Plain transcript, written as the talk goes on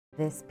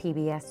This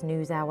PBS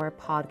NewsHour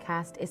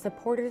podcast is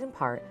supported in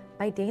part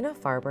by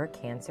Dana-Farber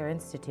Cancer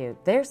Institute.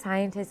 Their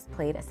scientists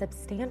played a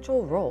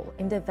substantial role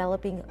in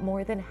developing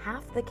more than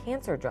half the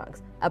cancer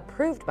drugs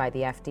approved by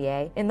the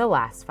FDA in the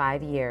last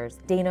 5 years.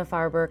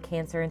 Dana-Farber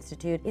Cancer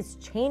Institute is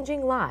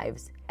changing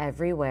lives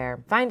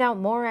everywhere. Find out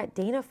more at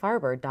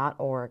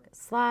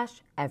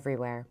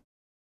danafarber.org/everywhere.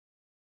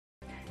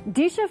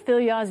 Deesha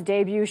Philyaw's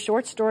debut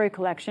short story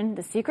collection,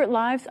 The Secret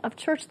Lives of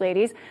Church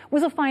Ladies,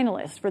 was a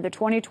finalist for the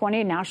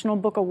 2020 National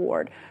Book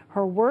Award.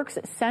 Her works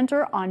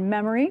center on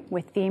memory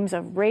with themes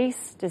of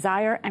race,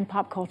 desire, and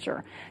pop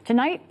culture.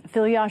 Tonight,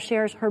 Philyaw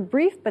shares her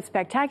brief but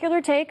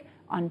spectacular take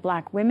on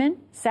Black women,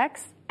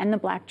 sex, and the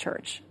Black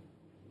church.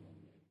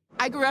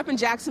 I grew up in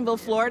Jacksonville,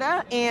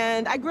 Florida,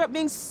 and I grew up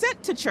being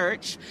sent to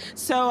church.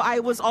 So I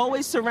was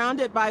always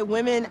surrounded by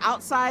women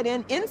outside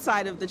and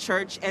inside of the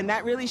church, and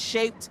that really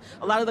shaped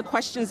a lot of the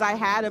questions I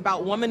had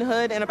about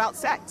womanhood and about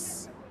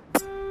sex.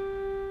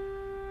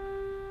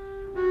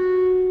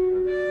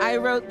 I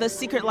wrote The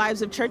Secret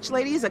Lives of Church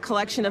Ladies, a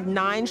collection of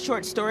 9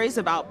 short stories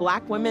about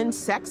Black women,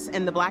 sex,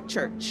 and the Black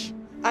church.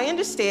 I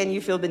understand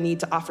you feel the need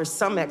to offer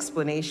some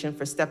explanation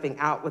for stepping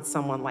out with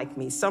someone like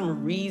me,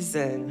 some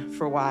reason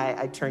for why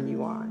I turn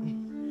you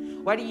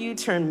on. Why do you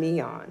turn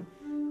me on?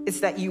 It's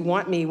that you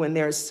want me when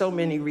there are so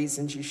many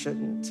reasons you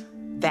shouldn't.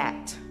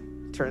 That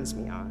turns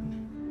me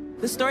on.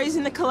 The stories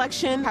in the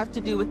collection have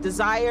to do with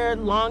desire,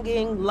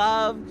 longing,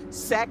 love,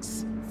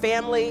 sex,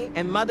 family,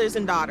 and mothers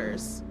and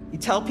daughters. You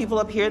tell people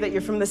up here that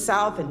you're from the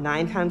South, and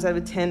 9 times out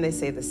of 10, they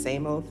say the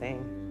same old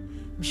thing.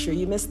 I'm sure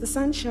you miss the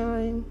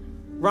sunshine.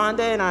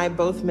 Rhonda and I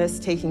both miss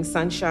taking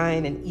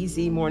sunshine and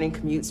easy morning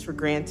commutes for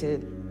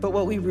granted. But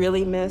what we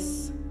really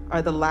miss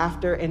are the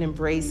laughter and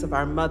embrace of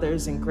our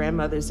mothers and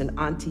grandmothers and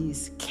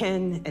aunties,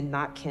 kin and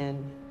not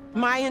kin.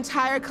 My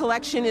entire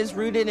collection is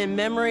rooted in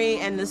memory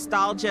and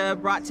nostalgia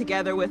brought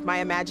together with my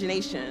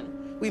imagination.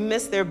 We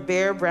miss their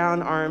bare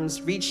brown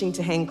arms reaching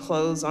to hang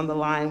clothes on the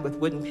line with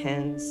wooden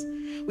pens.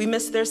 We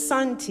miss their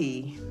sun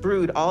tea,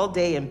 brewed all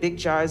day in big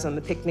jars on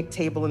the picnic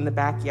table in the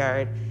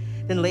backyard,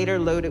 then later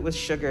loaded with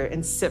sugar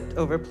and sipped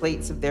over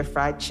plates of their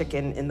fried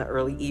chicken in the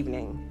early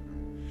evening.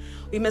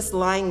 We miss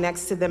lying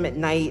next to them at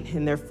night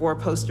in their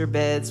 4-poster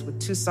beds with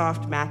 2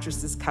 soft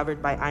mattresses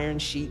covered by iron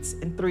sheets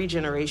and 3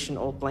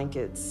 generation-old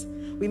blankets.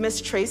 We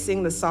miss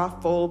tracing the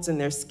soft folds in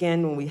their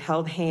skin when we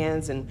held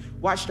hands and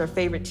watched our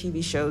favorite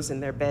TV shows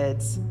in their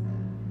beds.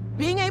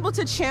 Being able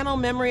to channel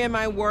memory in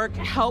my work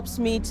helps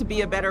me to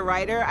be a better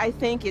writer. I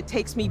think it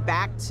takes me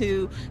back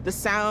to the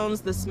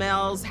sounds, the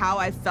smells, how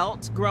I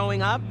felt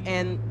growing up,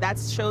 and that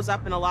shows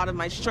up in a lot of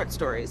my short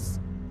stories.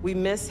 We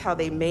miss how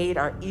they made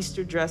our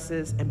Easter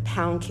dresses and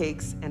pound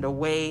cakes and a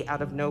way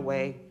out of no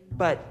way.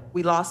 But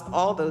we lost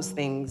all those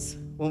things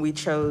when we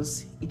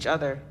chose each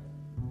other.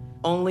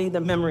 Only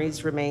the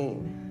memories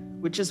remain,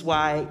 which is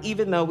why,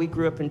 even though we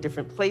grew up in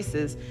different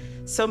places,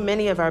 so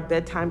many of our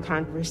bedtime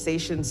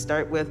conversations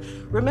start with,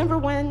 "Remember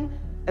when?"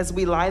 as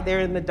we lie there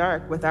in the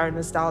dark with our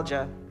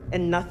nostalgia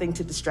and nothing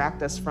to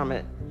distract us from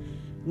it.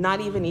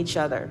 Not even each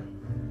other.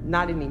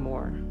 Not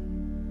anymore.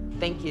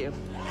 Thank you.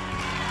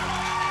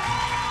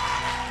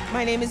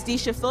 My name is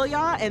Deesha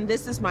Philyaw, and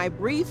this is my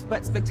brief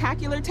but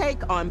spectacular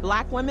take on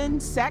Black women,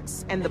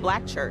 sex, and the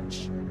Black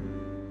church.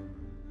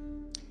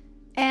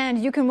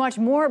 And you can watch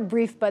more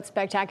brief but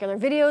spectacular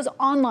videos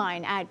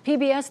online at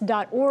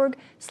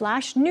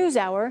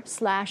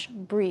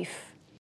pbs.org/newshour/brief.